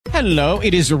Hello,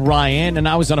 it is Ryan, and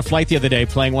I was on a flight the other day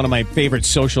playing one of my favorite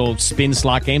social spin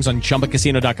slot games on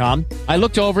ChumbaCasino.com. I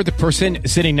looked over at the person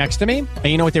sitting next to me, and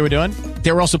you know what they were doing?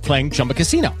 They were also playing Chumba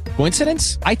Casino.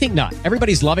 Coincidence? I think not.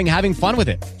 Everybody's loving having fun with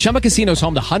it. Chumba Casino is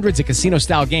home to hundreds of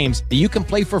casino-style games that you can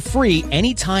play for free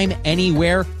anytime,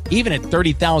 anywhere, even at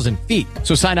 30,000 feet.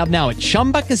 So sign up now at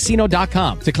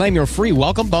ChumbaCasino.com to claim your free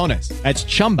welcome bonus. That's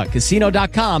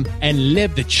ChumbaCasino.com and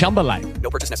live the Chumba life.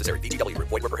 No purchase necessary. VGW.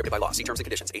 Void where prohibited by law. See terms and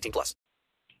conditions. 18 plus.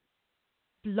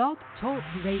 Blog Talk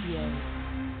Radio.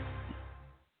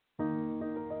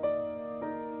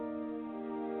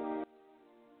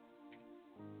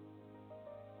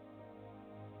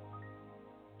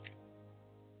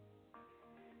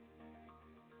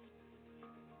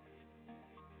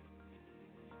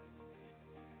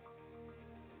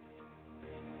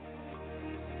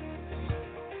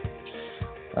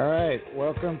 All right,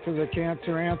 welcome to the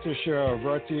Cancer Answer Show,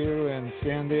 brought to you in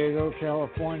San Diego,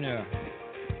 California,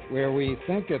 where we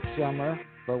think it's summer,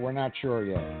 but we're not sure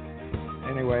yet.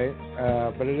 Anyway,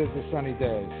 but it is a sunny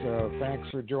day, so thanks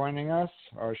for joining us.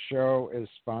 Our show is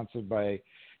sponsored by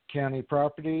County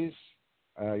Properties.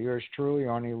 Yours truly,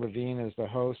 Arnie Levine, is the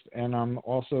host, and I'm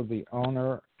also the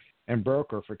owner and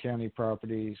broker for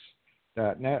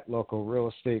CountyProperties.net, local real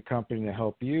estate company to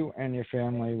help you and your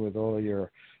family with all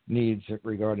your needs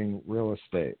regarding real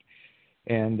estate.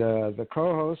 And the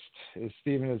co-host is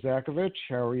Stephen Izakovich.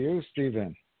 How are you,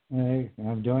 Stephen? Hey,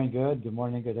 I'm doing good. Good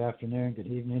morning, good afternoon, good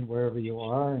evening, wherever you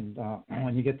are. And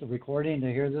when you get the recording to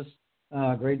hear this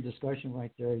great discussion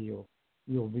right there, you'll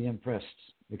be impressed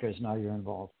because now you're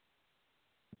involved.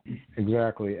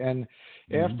 Exactly. And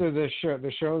after the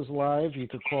show's live, you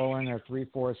could call in at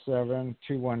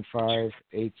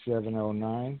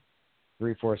 347-215-8709.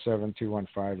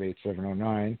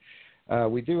 347-215-8709.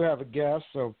 We do have a guest,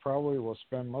 so probably we'll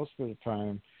spend most of the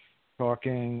time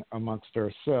talking amongst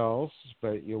ourselves,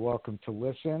 but you're welcome to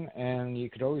listen, and you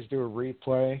could always do a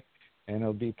replay, and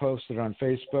it'll be posted on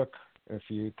Facebook. If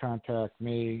you contact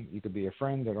me, you could be a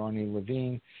friend at Arnie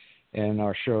Levine, and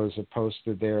our shows are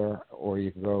posted there, or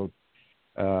you can go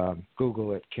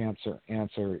Google it, Cancer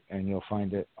Answer, and you'll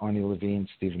find it, Arnie Levine,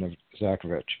 Stephen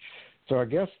Izakovich. So our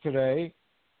guest today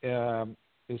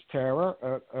is Tara,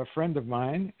 a friend of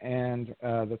mine, and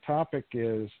the topic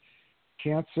is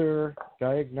cancer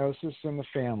diagnosis in the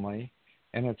family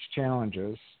and its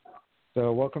challenges.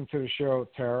 So welcome to the show,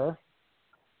 Tara.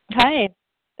 Hi,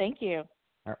 thank you.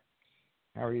 How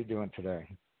are you doing today?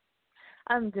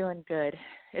 I'm doing good.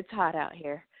 It's hot out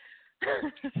here.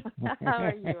 How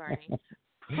are you, Arnie?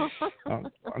 I'm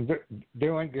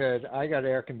doing good. I got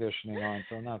air conditioning on,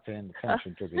 so I'm not paying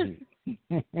attention to the heat.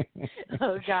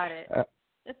 Oh, got it.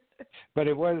 But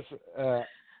it was,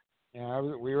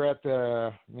 we were at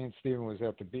me and Stephen was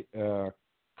at the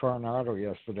Coronado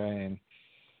yesterday, and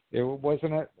it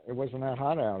wasn't that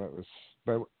hot out.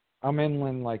 But I'm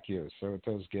inland like you, so it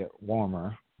does get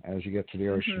warmer as you get to the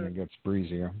ocean. Mm-hmm. It gets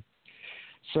breezier.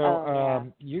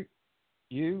 So the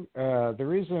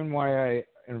reason why I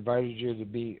invited you to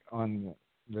be on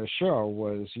the show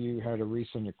was you had a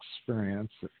recent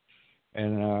experience,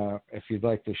 and if you'd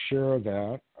like to share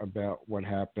that about what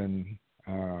happened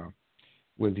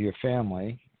with your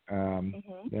family,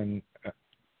 then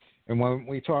and when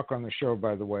we talk on the show,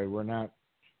 by the way, we're not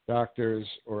doctors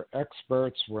or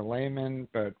experts, we're laymen,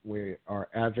 but we are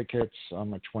advocates.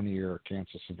 I'm a 20-year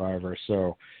cancer survivor,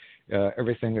 so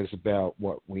everything is about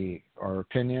our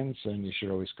opinions, and you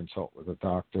should always consult with a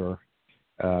doctor.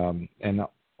 And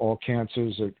all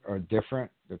cancers are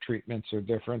different. The treatments are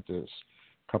different. There's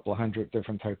a couple of hundred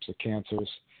different types of cancers.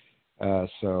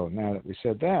 So now that we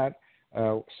said that,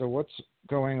 so what's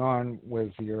going on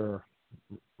with your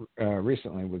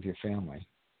recently with your family?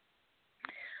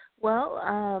 Well,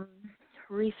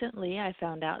 recently I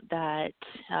found out that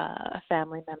a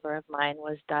family member of mine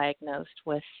was diagnosed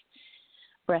with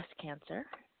breast cancer,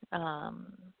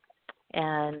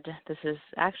 and this is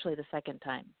actually the second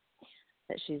time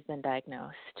that she's been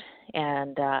diagnosed.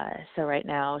 And so right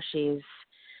now she's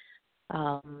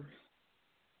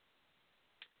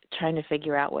trying to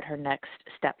figure out what her next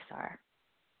steps are.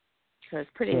 So it's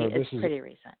pretty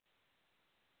recent.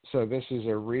 So this is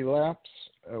a relapse,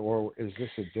 or is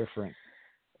this a different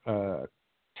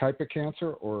type of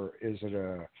cancer, or is it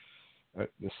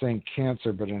the same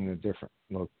cancer but in a different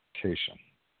location,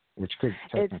 which could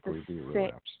technically be a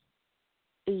relapse?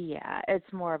 Yeah,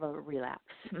 it's more of a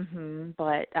relapse. Mm-hmm.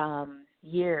 But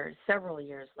several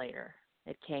years later,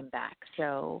 it came back.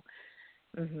 So,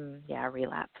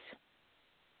 relapse.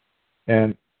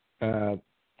 And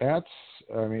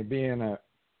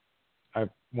I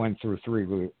went through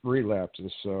 3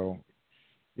 relapses, so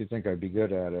you'd think I'd be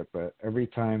good at it, but every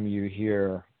time you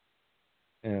hear,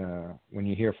 when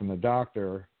you hear from the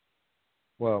doctor,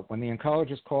 well, when the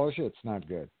oncologist calls you, it's not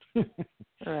good.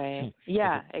 Right.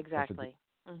 Yeah, exactly.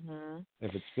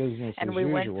 If it's business and as we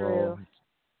usual, went through.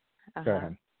 Go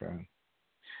ahead. Go ahead.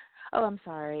 Oh, I'm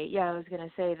sorry. Yeah, I was going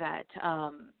to say that.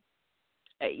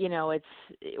 You know,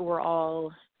 we're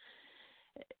all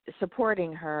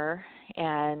supporting her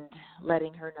and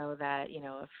letting her know that, you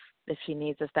know, if she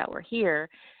needs us, that we're here.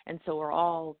 And so we're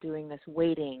all doing this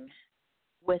waiting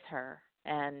with her.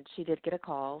 And she did get a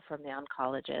call from the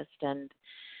oncologist and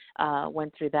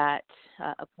went through that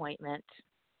appointment.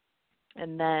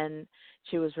 And then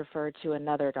she was referred to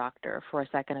another doctor for a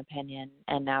second opinion,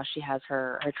 and now she has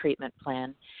her treatment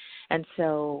plan. And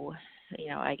so, you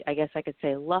know, I guess I could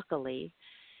say luckily,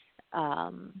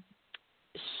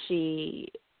 she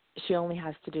only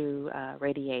has to do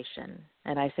radiation,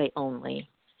 and I say only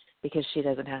because she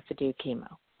doesn't have to do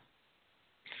chemo.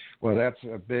 Well, that's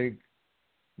a big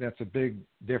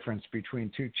difference between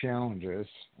two challenges,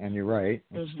 and you're right,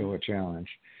 it's still a challenge.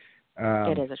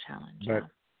 It is a challenge.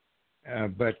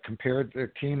 But compared to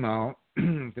chemo,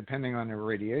 depending on the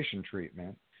radiation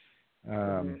treatment,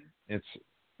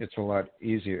 it's a lot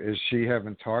easier. Is she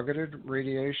having targeted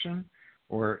radiation,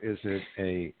 or is it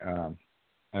a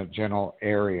general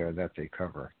area that they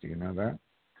cover? Do you know that?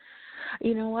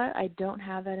 You know what? I don't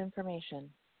have that information.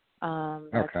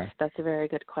 That's a very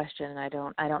good question, and I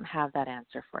don't have that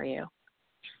answer for you.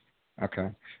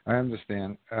 Okay, I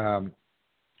understand.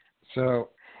 So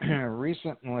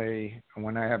recently,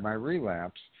 when I had my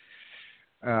relapse,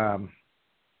 I've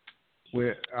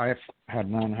had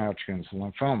non-Hodgkin's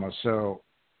lymphoma, so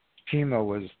chemo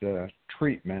was the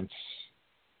treatments.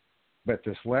 But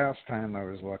this last time I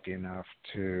was lucky enough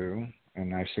to,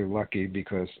 and I say lucky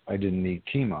because I didn't need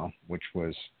chemo, which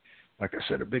was, like I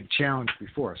said, a big challenge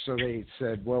before. So they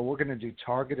said, well, we're going to do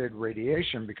targeted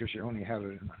radiation because you only have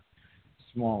it in a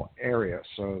small area.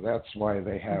 So that's why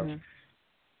they have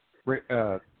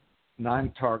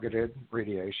non-targeted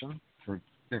radiation for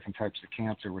different types of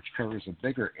cancer, which covers a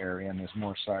bigger area and there's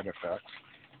more side effects.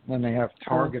 Then they have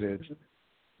targeted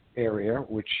area,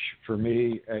 which for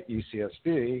me at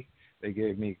UCSD, they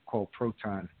gave me cold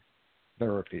proton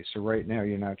therapy. So right now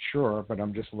you're not sure, but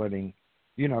I'm just letting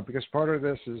you know, because part of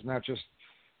this is not just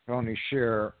to only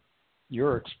share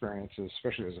your experiences,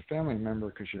 especially as a family member,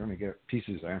 because you only get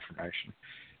pieces of information.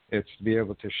 It's to be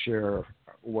able to share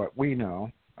what we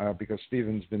know, because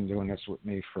Stephen's been doing this with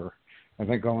me for, I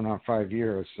think, going on 5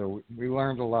 years. So we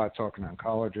learned a lot talking to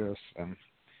oncologists and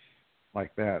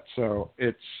like that. So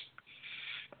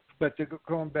but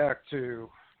going back to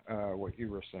what you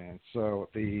were saying, so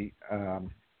the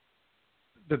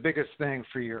biggest thing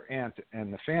for your aunt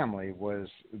and the family was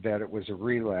that it was a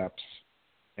relapse,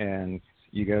 and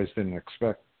you guys didn't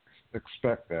expect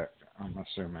that, I'm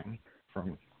assuming,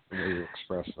 from the way you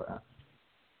expressed that.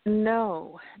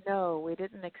 No, we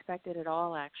didn't expect it at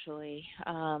all, actually.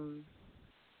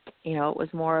 You know, it was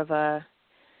more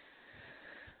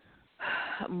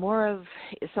of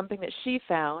something that she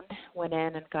found, went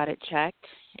in and got it checked,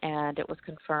 and it was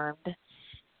confirmed.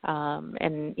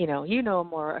 And you know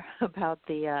more about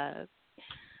the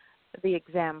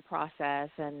exam process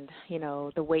and, you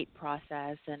know, the wait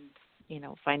process and, you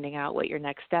know, finding out what your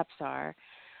next steps are,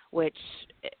 which,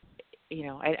 you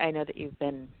know, I know that you've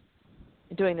been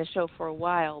doing the show for a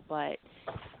while, but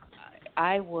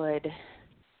I would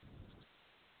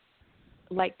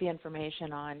like the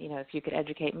information on, you know, if you could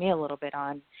educate me a little bit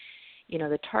on, you know,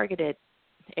 the targeted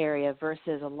area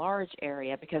versus a large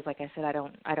area, because like I said, I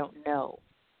don't know.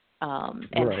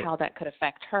 And how that could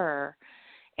affect her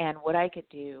and what I could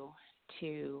do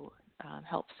to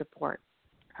help support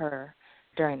her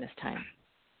during this time.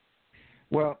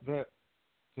 Well, to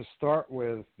start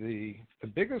with, the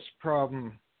biggest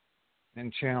problem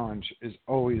and challenge is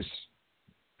always,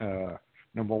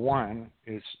 number one,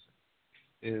 is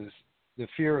the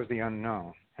fear of the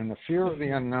unknown. And the fear of the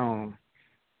unknown,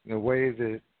 the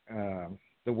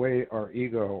way our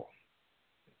ego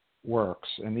works,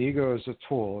 and the ego is a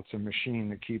tool, it's a machine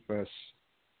to keep us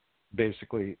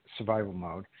basically survival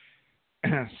mode.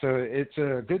 So it's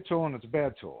a good tool and it's a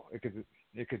bad tool. It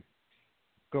could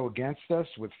go against us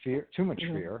with fear, too much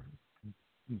fear,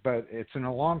 but it's an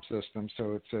alarm system,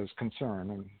 so it says concern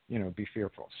and, you know, be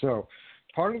fearful. So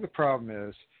part of the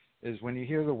problem is when you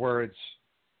hear the words,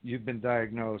 you've been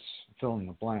diagnosed, fill in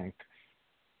the blank,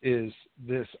 is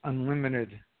this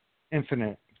unlimited,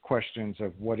 infinite questions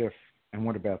of what if, and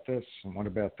what about this, and what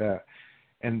about that?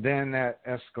 And then that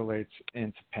escalates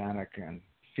into panic and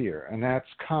fear. And that's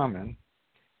common.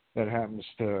 That happens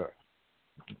to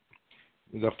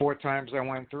the 4 times I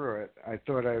went through it, I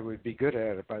thought I would be good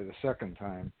at it by the second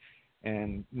time.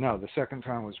 And no, the second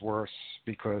time was worse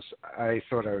because I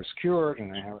thought I was cured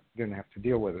and I didn't have to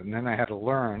deal with it. And then I had to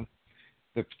learn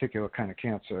the particular kind of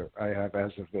cancer I have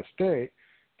as of this date,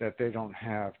 that they don't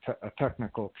have a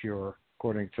technical cure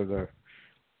according to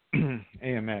the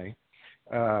AMA.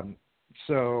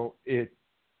 So it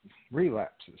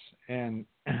relapses. And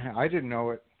I didn't know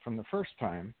it from the first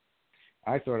time.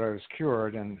 I thought I was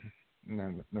cured, and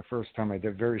then the first time I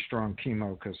did very strong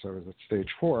chemo because I was at stage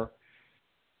 4.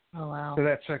 Oh, wow. So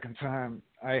that second time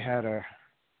I had to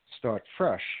start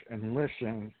fresh and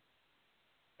listen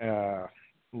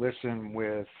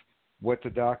with what the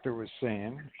doctor was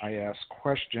saying. I asked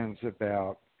questions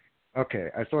about, okay,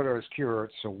 I thought I was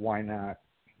cured, so why not?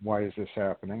 Why is this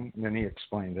happening? And then he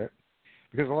explained it.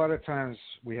 Because a lot of times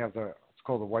we have it's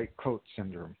called the white coat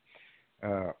syndrome.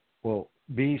 We'll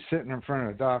be sitting in front of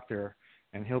a doctor,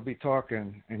 and he'll be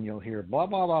talking, and you'll hear blah,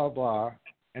 blah, blah, blah,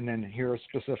 and then hear a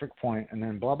specific point, and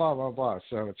then blah, blah, blah, blah.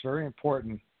 So it's very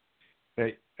important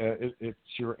that it's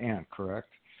your aunt, correct?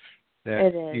 That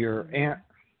It is. Your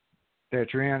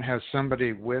aunt has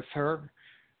somebody with her,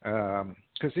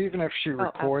 because even if she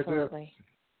records it,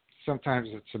 sometimes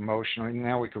it's emotional.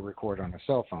 Now we could record on a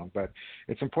cell phone, but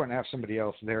it's important to have somebody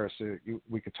else there so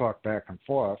we could talk back and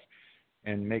forth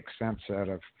and make sense out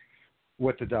of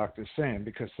what the doctor's saying,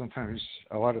 because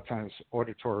a lot of times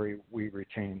auditory, we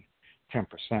retain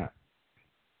 10%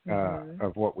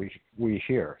 of what we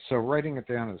hear. So writing it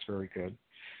down is very good.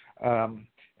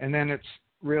 And then it's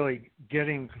really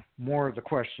getting more of the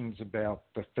questions about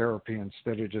the therapy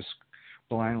instead of just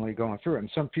blindly going through it.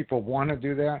 And some people want to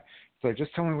do that. So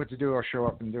just tell me what to do, I'll show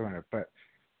up and doing it. But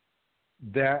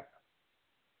that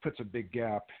puts a big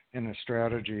gap in a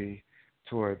strategy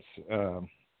towards the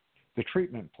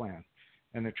treatment plan.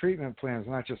 And the treatment plan is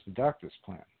not just the doctor's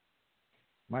plan.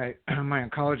 My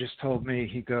oncologist told me,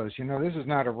 he goes, this is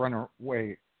not a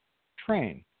runaway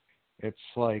train. It's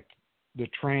like the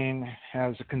train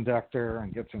has a conductor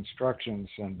and gets instructions,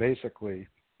 and basically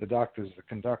the doctor's the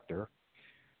conductor.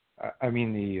 I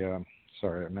meant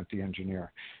the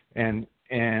engineer. And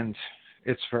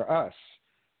it's for us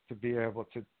to be able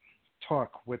to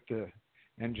talk with the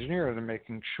engineer and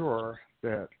making sure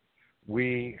that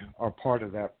we are part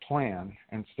of that plan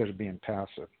instead of being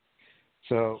passive.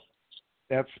 So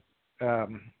that's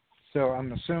so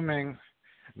I'm assuming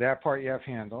that part you have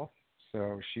handled.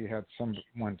 So she had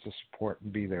someone to support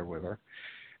and be there with her.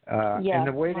 Yes, and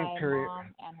the waiting period, my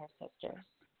mom and her sister.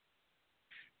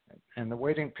 And the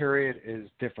waiting period is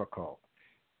difficult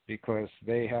because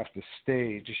they have to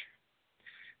stage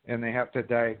and they have to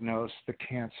diagnose the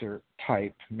cancer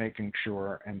type, making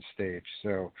sure, and stage.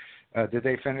 So did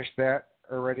they finish that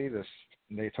already?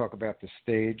 They talk about the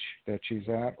stage that she's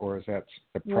at, or is that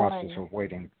the process of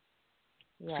waiting?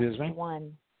 Yes, Excuse me?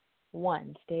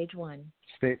 Stage 1.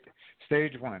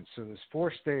 Stage 1. So there's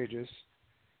 4 stages,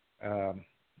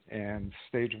 and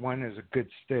stage 1 is a good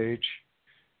stage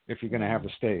if you're going to have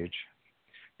a stage,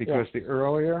 because the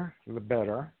earlier, the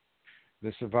better.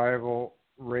 The survival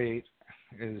rate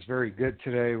is very good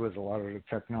today with a lot of the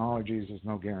technologies. There's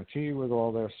no guarantee with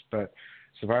all this, but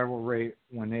survival rate,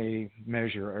 when they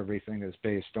measure everything, is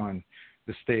based on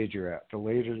the stage you're at. The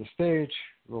later the stage,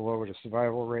 the lower the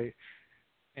survival rate.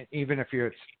 And even if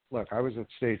look, I was at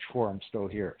stage 4, I'm still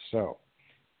here. So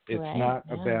it's not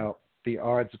about the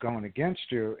odds going against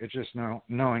you. It's just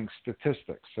knowing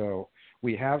statistics. So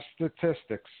we have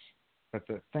statistics, but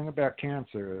the thing about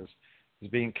cancer is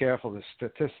being careful the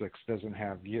statistics doesn't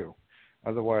have you.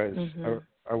 Otherwise,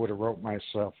 I would have wrote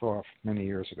myself off many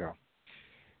years ago.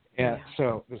 And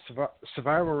so the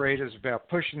survival rate is about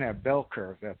pushing that bell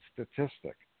curve, that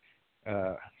statistic,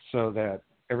 so that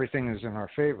everything is in our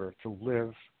favor to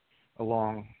live a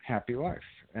long, happy life.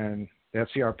 And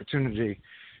that's the opportunity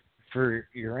for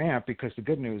your aunt, because the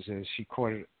good news is she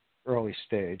caught it early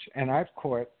stage. And I've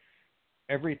caught,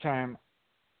 every time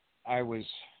I was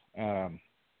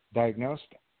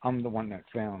diagnosed, I'm the one that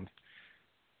found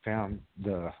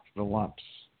the lumps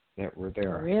that were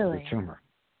there, the tumor.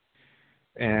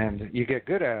 And you get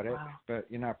good at it, but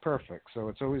you're not perfect. So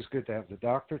it's always good to have the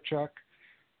doctor check.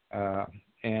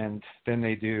 And then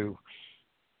they do,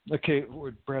 okay,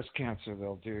 with breast cancer,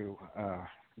 they'll do,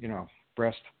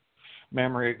 breast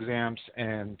memory exams,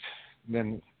 and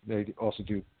then they also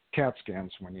do CAT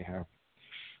scans when you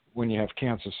have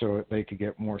cancer, so they could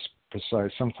get more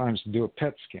precise. Sometimes do a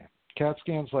PET scan. CAT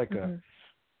scan's like a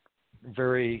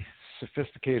very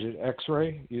sophisticated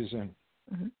X-ray using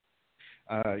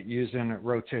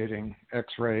rotating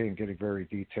X-ray and getting very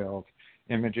detailed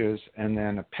images. And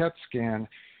then a PET scan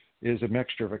is a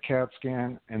mixture of a CAT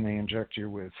scan, and they inject you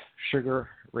with sugar,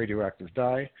 radioactive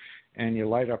dye, and you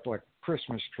light up like a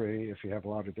Christmas tree if you have a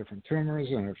lot of different tumors,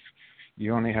 and if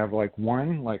you only have like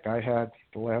one, like I had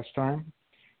the last time,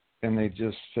 then they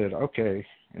just said, okay,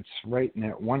 it's right in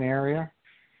that one area,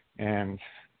 and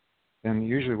then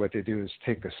usually what they do is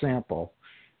take a sample,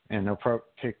 and they'll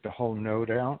take the whole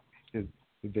node out. Did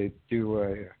they do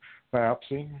a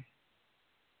biopsy?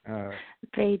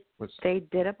 They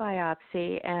did a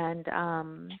biopsy,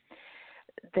 and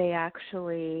they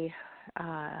actually,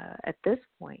 at this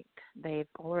point, they've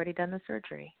already done the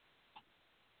surgery.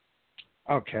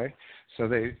 Okay, so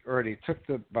they already took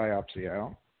the biopsy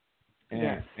out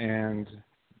and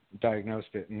diagnosed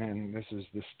it, and then this is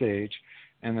the stage,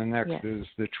 and the next is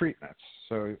the treatments.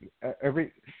 So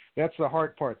that's the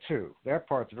hard part too. That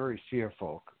part's very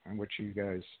fearful, in which you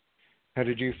guys, how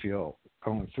did you feel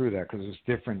going through that? Because it's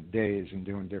different days and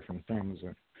doing different things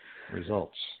and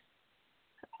results.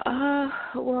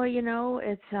 Well,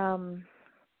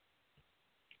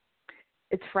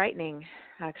 it's frightening,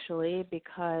 actually,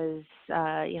 because,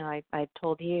 I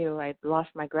told you I lost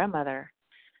my grandmother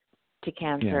to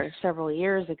cancer several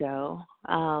years ago.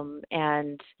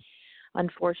 And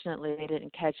unfortunately, they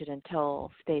didn't catch it until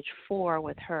stage 4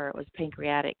 with her. It was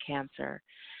pancreatic cancer.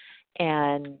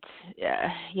 And,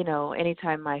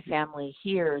 anytime my family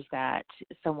hears that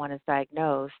someone is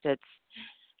diagnosed, it's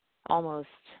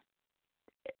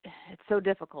so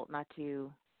difficult not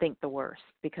to think the worst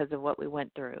because of what we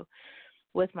went through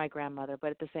with my grandmother,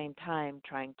 but at the same time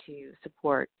trying to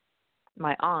support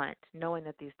my aunt, knowing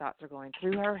that these thoughts are going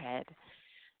through her head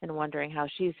and wondering how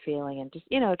she's feeling, and just,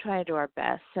 trying to do our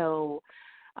best. So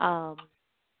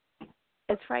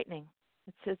it's frightening.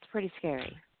 It's pretty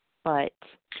scary, but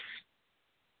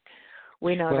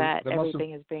we know that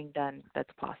everything is being done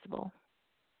that's possible.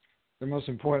 The most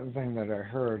important thing that I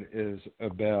heard is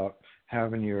about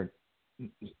having your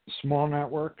small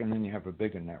network, and then you have a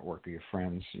bigger network of your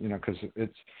friends, because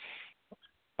it's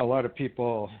a lot of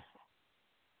people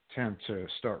tend to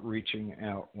start reaching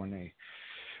out when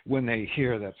they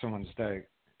hear that someone's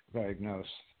diagnosed,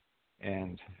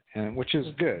 and which is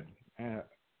good.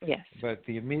 Yes. But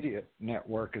the immediate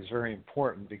network is very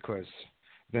important, because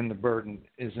then the burden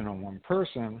isn't on one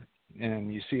person,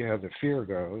 and you see how the fear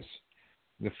goes.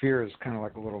 The fear is kind of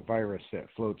like a little virus that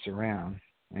floats around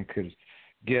and could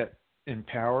get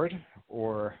empowered,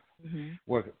 or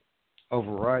what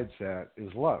overrides that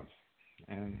is love.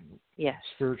 And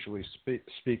spiritually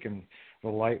speaking, the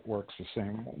light works the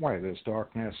same way. There's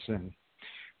darkness, and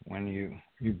when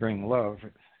you bring love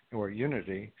or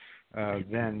unity,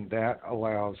 then that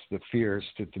allows the fears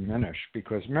to diminish.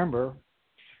 Because remember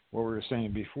what we were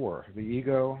saying before, the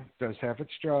ego does have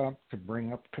its job to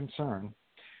bring up concern,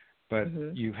 but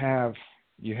you have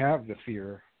the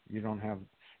fear. You don't have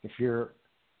the fear.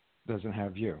 Doesn't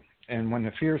have you. And when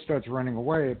the fear starts running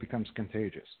away, it becomes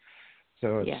contagious.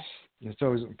 So it's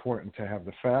always important to have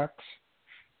the facts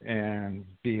and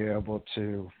be able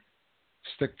to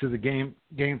stick to the game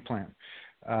plan.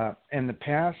 And the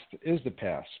past is the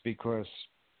past, because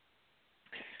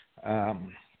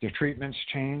the treatments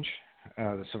change,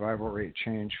 the survival rate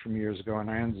changed from years ago, and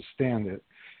I understand it,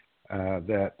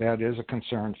 that is a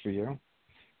concern for you.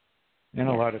 And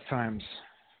a lot of times,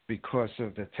 because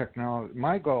of the technology,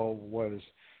 my goal was,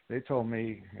 they told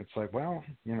me, it's like, well,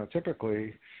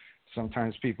 typically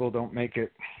sometimes people don't make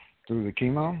it through the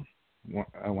chemo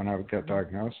when I would get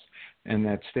diagnosed. And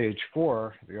at stage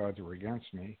 4, the odds were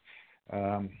against me.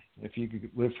 If you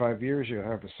could live 5 years, you'll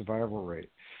have a survival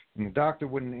rate. And the doctor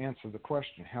wouldn't answer the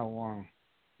question, how long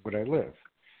would I live?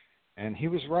 And he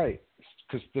was right,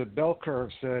 because the bell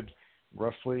curve said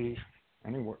roughly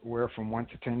anywhere from 1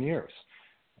 to 10 years.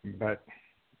 But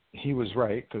he was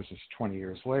right, because it's 20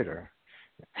 years later.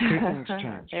 Two things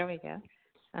changed. There we go.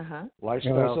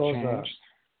 Lifestyle changed.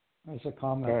 There's a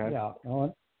comment. Yeah, I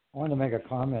want to make a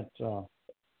comment.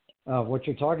 What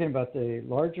you're talking about, the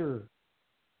larger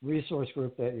resource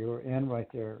group that you're in right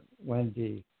there, when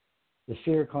the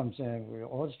fear comes in, we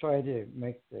always try to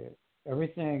make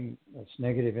everything that's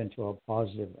negative into a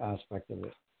positive aspect of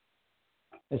it.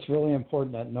 It's really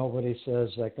important that nobody says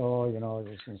like, oh,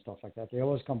 this and stuff like that. They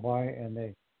always come by and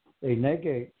they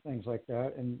negate things like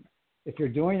that. And if you're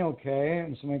doing okay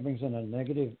and somebody brings in a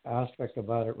negative aspect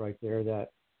about it right there,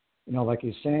 that, like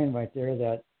you're saying right there,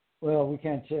 that, well, we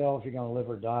can't tell if you're going to live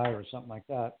or die or something like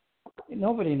that.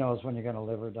 Nobody knows when you're going to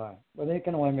live or die, but they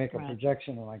can only make a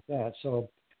projection like that. So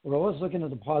we're always looking at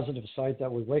the positive side,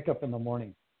 that we wake up in the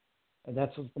morning. And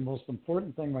that's the most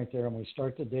important thing right there. And we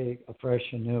start the day afresh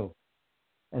and new.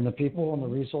 And the people and the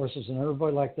resources and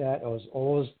everybody like that, I was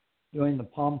always doing the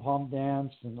pom-pom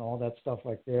dance and all that stuff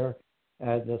right there.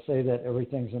 They'll say that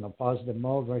everything's in a positive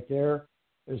mode right there.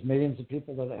 There's millions of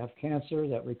people that have cancer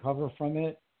that recover from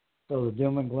it. So the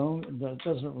doom and gloom, that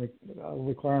doesn't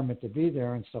requirement to be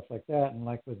there and stuff like that. And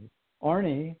like with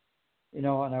Arnie, and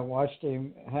I watched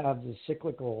him have this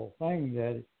cyclical thing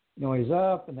that, he's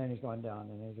up and then he's going down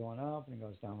and then he's going up and he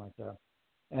goes down like that.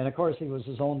 And of course he was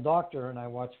his own doctor, and I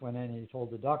watched when and he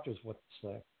told the doctors what to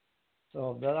say.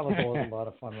 So that was always a lot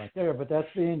of fun right there. But that's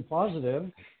being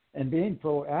positive and being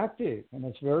proactive, and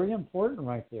it's very important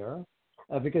right there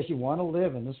because you want to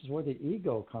live, and this is where the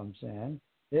ego comes in.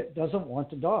 It doesn't want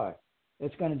to die.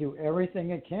 It's going to do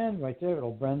everything it can right there.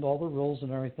 It'll bend all the rules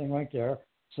and everything right there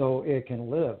so it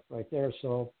can live right there.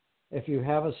 So if you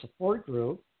have a support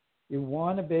group, you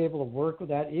want to be able to work with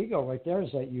that ego right there,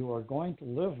 is that you are going to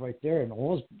live right there, and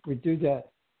always we do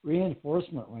that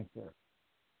reinforcement right there.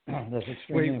 That's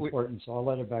extremely important, so I'll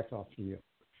let it back off to you.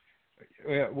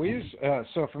 Yeah, we use,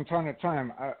 so from time to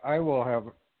time, I will have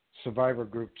survivor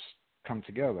groups come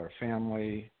together,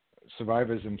 family,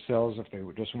 survivors themselves, if they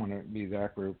just want to be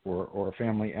that group, or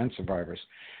family and survivors.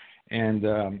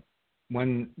 And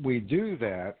when we do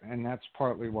that, and that's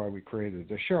partly why we created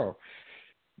the show,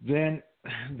 then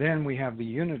we have the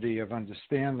unity of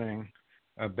understanding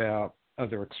about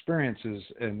other experiences,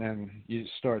 and then you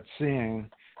start seeing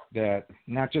that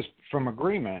not just from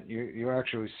agreement, you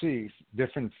actually see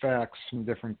different facts from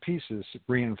different pieces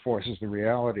reinforces the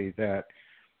reality that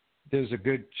there's a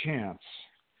good chance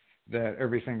that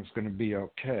everything's going to be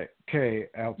okay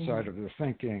outside of the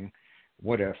thinking,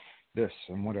 what if this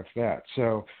and what if that.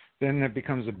 So then it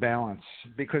becomes a balance,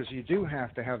 because you do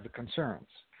have to have the concerns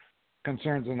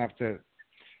enough to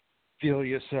feel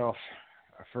yourself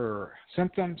for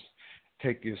symptoms,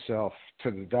 take yourself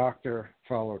to the doctor,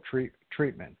 follow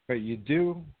treatment. But you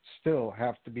do still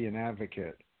have to be an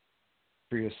advocate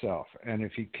for yourself. And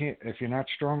if you're not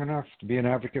strong enough to be an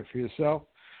advocate for yourself,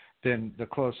 then the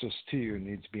closest to you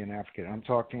needs to be an advocate. I'm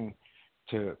talking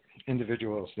to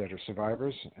individuals that are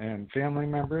survivors and family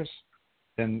members,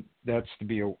 then that's to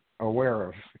be aware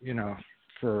of,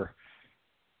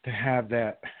 to have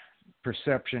that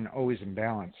perception always in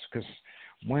balance. Because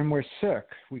when we're sick,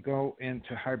 we go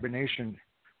into hibernation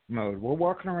mode. We're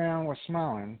walking around, we're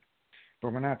smiling,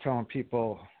 but we're not telling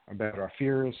people about our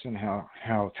fears and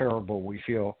how terrible we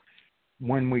feel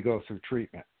when we go through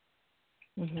treatment.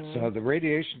 Mm-hmm. So the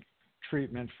radiation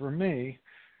treatment for me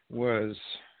was,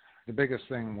 the biggest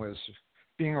thing was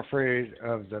being afraid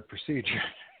of the procedure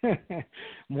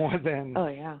more than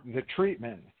the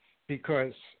treatment,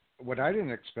 because what I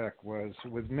didn't expect was,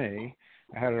 with me,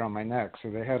 I had it on my neck, so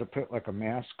they had to put like a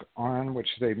mask on, which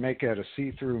they make out of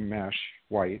see-through mesh,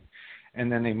 white,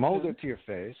 and then they mold it to your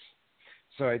face.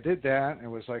 So I did that, and it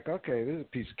was like, okay, this is a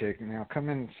piece of cake. Now come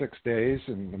in 6 days,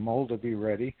 and the mold will be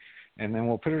ready, and then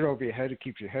we'll put it over your head to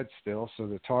keep your head still. So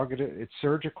the targeted, it's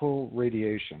surgical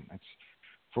radiation. It's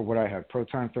for what I had,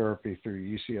 proton therapy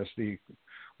through UCSD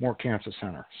Moore Cancer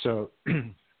Center. So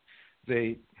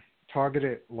they target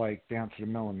it like down to the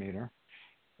millimeter,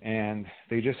 and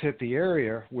they just hit the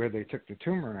area where they took the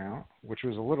tumor out, which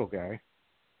was a little guy,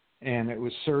 and it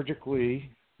was surgically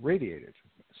radiated.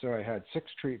 So I had 6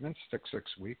 treatments, took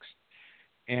 6 weeks,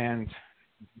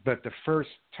 but the first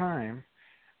time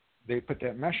they put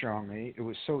that mesh on me, it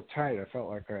was so tight I felt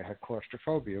like I had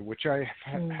claustrophobia, which I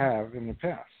have in the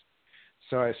past.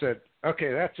 So I said,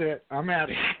 okay, that's it. I'm out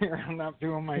of here. I'm not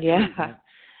doing my treatment.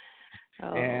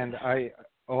 Oh. And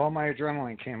all my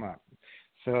adrenaline came up.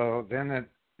 So then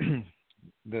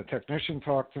the technician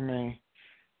talked to me.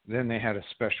 Then they had a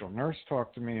special nurse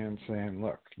talk to me and saying,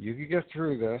 look, you can get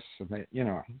through this, and they,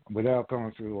 without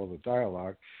going through all the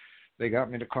dialogue. They got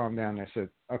me to calm down. They said,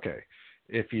 okay,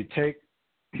 if you take,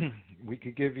 we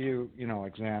could give you,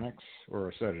 like Xanax or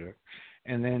a sedative,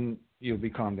 and then you'll be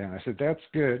calmed down. I said, that's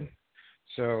good.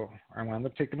 So I wound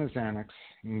up taking the Xanax,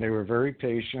 and they were very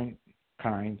patient,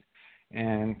 kind.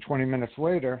 And 20 minutes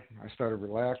later, I started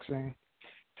relaxing.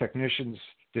 Technicians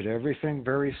did everything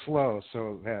very slow,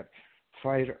 so that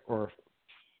fight or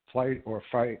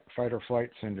flight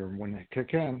syndrome, when they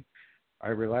kick in, I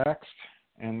relaxed,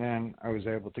 and then I was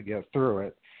able to get through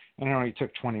it. And it only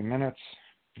took 20 minutes,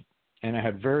 and I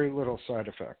had very little side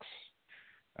effects,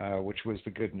 which was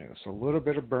the good news. A little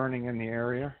bit of burning in the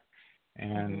area,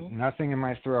 and nothing in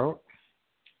my throat.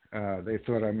 They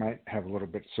thought I might have a little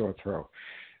bit sore throat.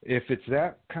 If it's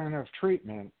that kind of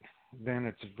treatment, then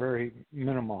it's very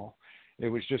minimal. It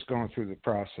was just going through the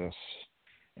process.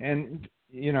 And,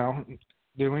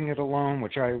 doing it alone,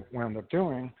 which I wound up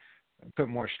doing, put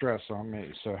more stress on me.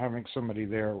 So having somebody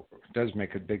there does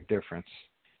make a big difference,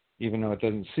 even though it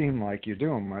doesn't seem like you're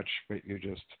doing much, but you're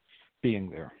just being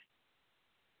there.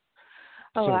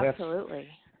 Oh, So absolutely.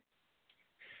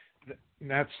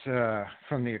 That's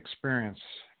from the experience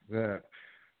that,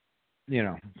 you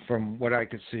know, from what I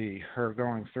could see her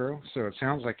going through. So it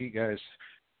sounds like you guys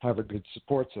have a good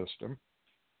support system.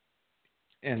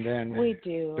 And then We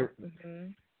do.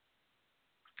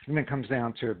 And it comes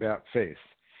down to about faith.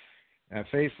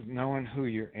 Faith, knowing who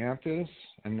your aunt is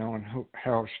and knowing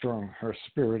how strong her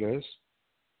spirit is,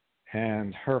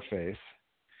 and her faith,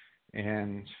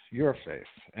 and your faith,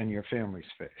 and your family's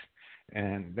faith.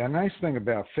 And the nice thing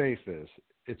about faith is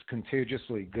it's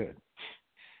contagiously good.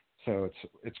 So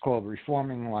it's called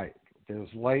reforming light.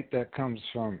 There's light that comes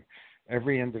from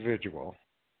every individual,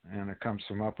 and it comes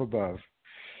from up above,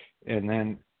 and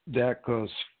then that goes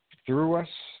through us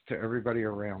to everybody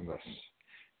around us.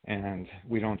 And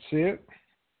we don't see it,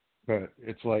 but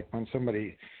it's like when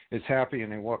somebody is happy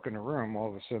and they walk in a room, all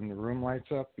of a sudden the room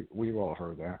lights up. We've all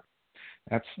heard that.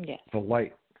 That's the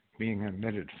light being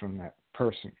emitted from that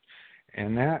person.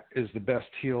 And that is the best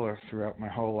healer throughout my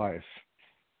whole life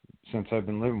since I've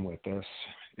been living with this,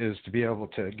 is to be able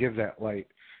to give that light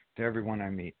to everyone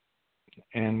I meet.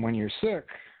 And when you're sick,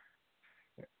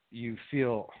 you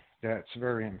feel that's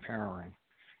very empowering.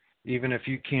 Even if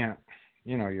you can't,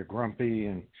 you know, you're grumpy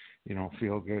and you don't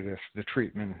feel good if the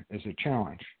treatment is a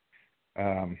challenge,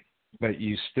 but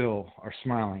you still are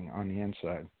smiling on the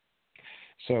inside.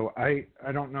 So I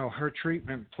don't know her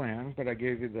treatment plan, but I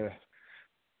gave you the,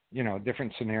 you know,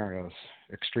 different scenarios,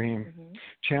 extreme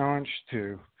challenge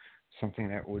to something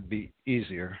that would be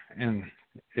easier. And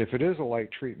if it is a light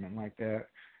treatment like that,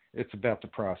 it's about the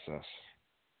process.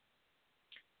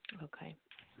 Okay.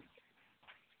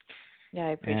 Yeah,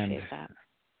 I appreciate that.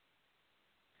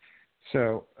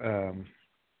 So,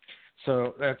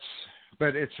 so that's,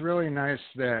 but it's really nice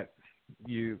that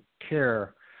you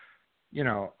care, you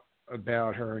know,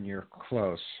 about her and you're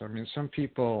close. I mean, some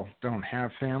people don't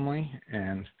have family,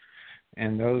 and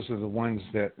those are the ones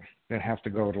that have to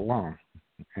go it alone,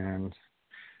 and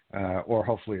or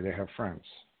hopefully they have friends.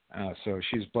 So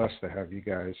she's blessed to have you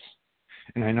guys,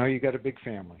 and I know you got a big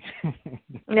family.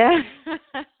 Yeah,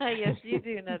 yes, you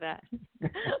do know that.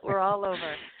 We're all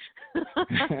over.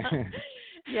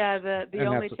 Yeah, the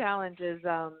only challenge is,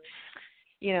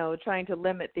 you know, trying to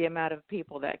limit the amount of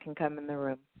people that can come in the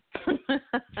room.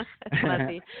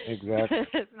 Exactly.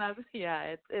 It's not.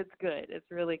 Yeah, it's good. It's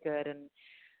really good, and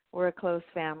we're a close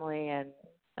family, and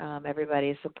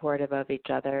everybody's supportive of each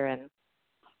other,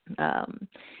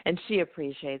 and she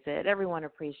appreciates it. Everyone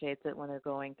appreciates it when they're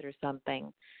going through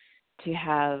something, to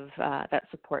have that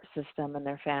support system and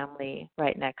their family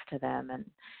right next to them, and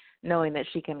knowing that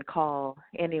she can call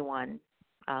anyone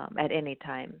at any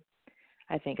time,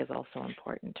 I think is also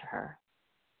important to her.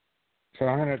 So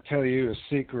I'm going to tell you a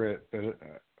secret that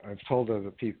I've told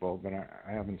other people, but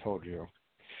I haven't told you.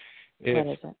 What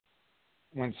is it?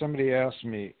 When somebody asks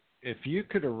me, if you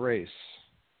could erase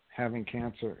having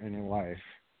cancer in your life,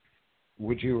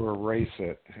 would you erase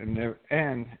it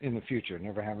and in the future,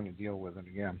 never having to deal with it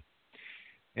again?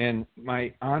 And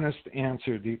my honest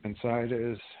answer deep inside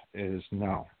is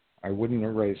no. I wouldn't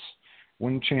erase,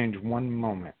 wouldn't change one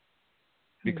moment,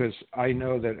 because I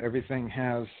know that everything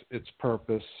has its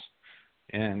purpose,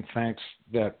 and thanks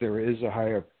that there is a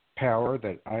higher power,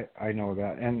 that I know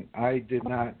that. And I did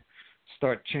not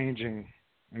start changing,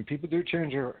 and people do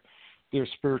change their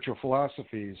spiritual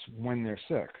philosophies when they're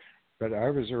sick, but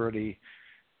I was already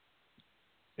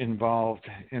involved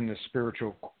in the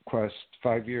spiritual quest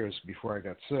 5 years before I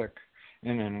got sick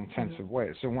in an intensive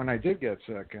way. So when I did get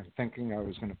sick and thinking I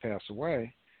was going to pass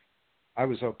away, I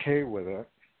was okay with it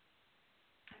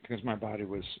because my body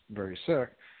was very sick.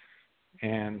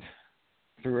 And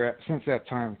since that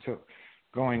time to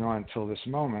going on till this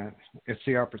moment, it's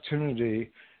the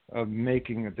opportunity of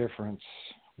making a difference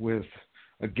with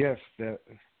a gift that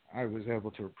I was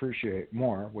able to appreciate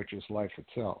more, which is life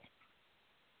itself.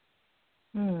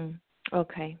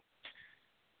 Okay.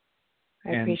 I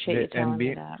appreciate you telling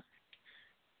me that.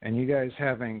 And you guys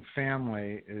having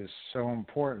family is so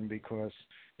important because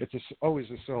it's always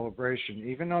a celebration,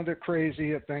 even though they're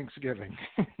crazy at Thanksgiving.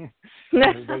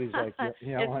 Everybody's like,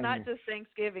 it's not just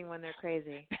Thanksgiving when they're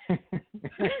crazy.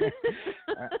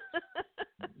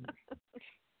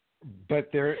 But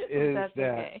there is That's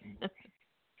that. Okay.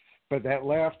 But that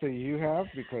laughter you have,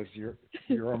 because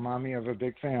you're a mommy of a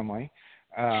big family,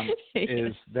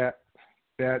 is that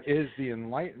is the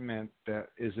enlightenment that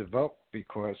is evoked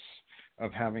because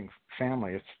of having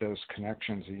family. It's those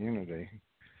connections of unity.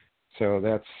 So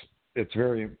it's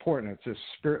very important.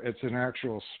 It's an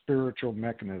actual spiritual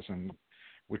mechanism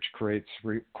which creates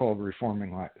called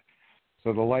reforming light.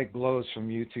 So the light glows from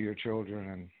you to your children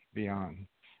and beyond.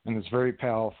 and it's very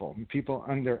powerful. And people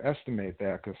underestimate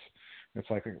that because it's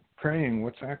like praying.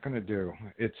 What's that going to do?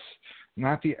 It's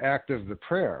not the act of the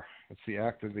prayer; it's the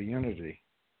act of the unity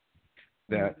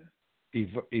that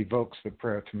evokes the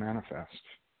prayer to manifest.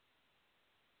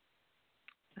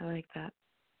 I like that.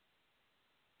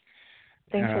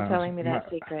 Thanks for telling me that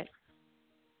secret.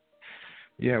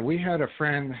 Yeah, we had a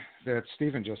friend that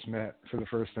Stephen just met for the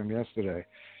first time yesterday,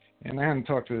 and I hadn't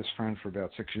talked to this friend for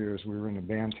about 6 years. We were in a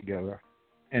band together,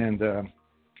 and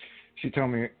she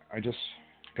told me, I just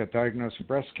got diagnosed with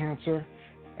breast cancer.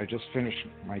 I just finished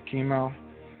my chemo,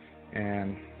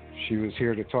 and she was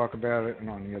here to talk about it, and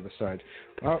on the other side.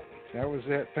 Well, that was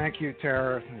it. Thank you,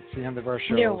 Tara. It's the end of our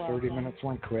show. You're welcome. 30 minutes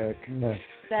went quick. That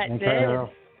Thank did. you.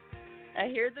 I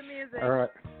hear the music. All right.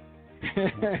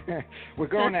 We're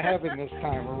going to heaven this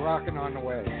time. We're rocking on the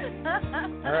way.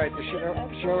 All right, the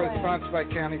show is sponsored by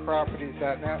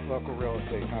CountyProperties.net, local real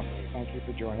estate company. Thank you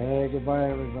for joining. Hey,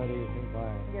 goodbye, everybody.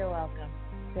 Goodbye. You're welcome.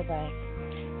 Goodbye.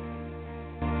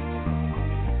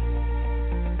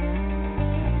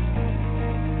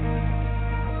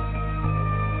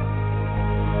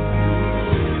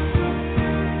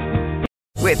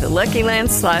 With the Lucky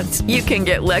Land Slots, you can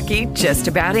get lucky just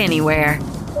about anywhere.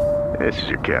 This is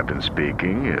your captain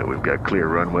speaking. We've got clear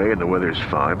runway and the weather's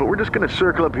fine, but we're just going to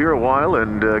circle up here a while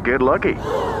and get lucky.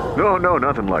 No,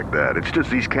 nothing like that. It's just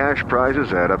these cash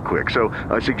prizes add up quick. So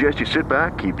I suggest you sit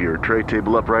back, keep your tray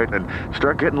table upright, and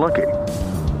start getting lucky.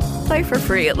 Play for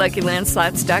free at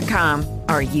LuckyLandSlots.com.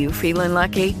 Are you feeling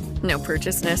lucky? No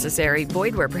purchase necessary.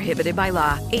 Void where prohibited by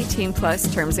law.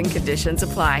 18+ terms and conditions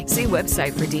apply. See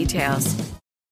website for details.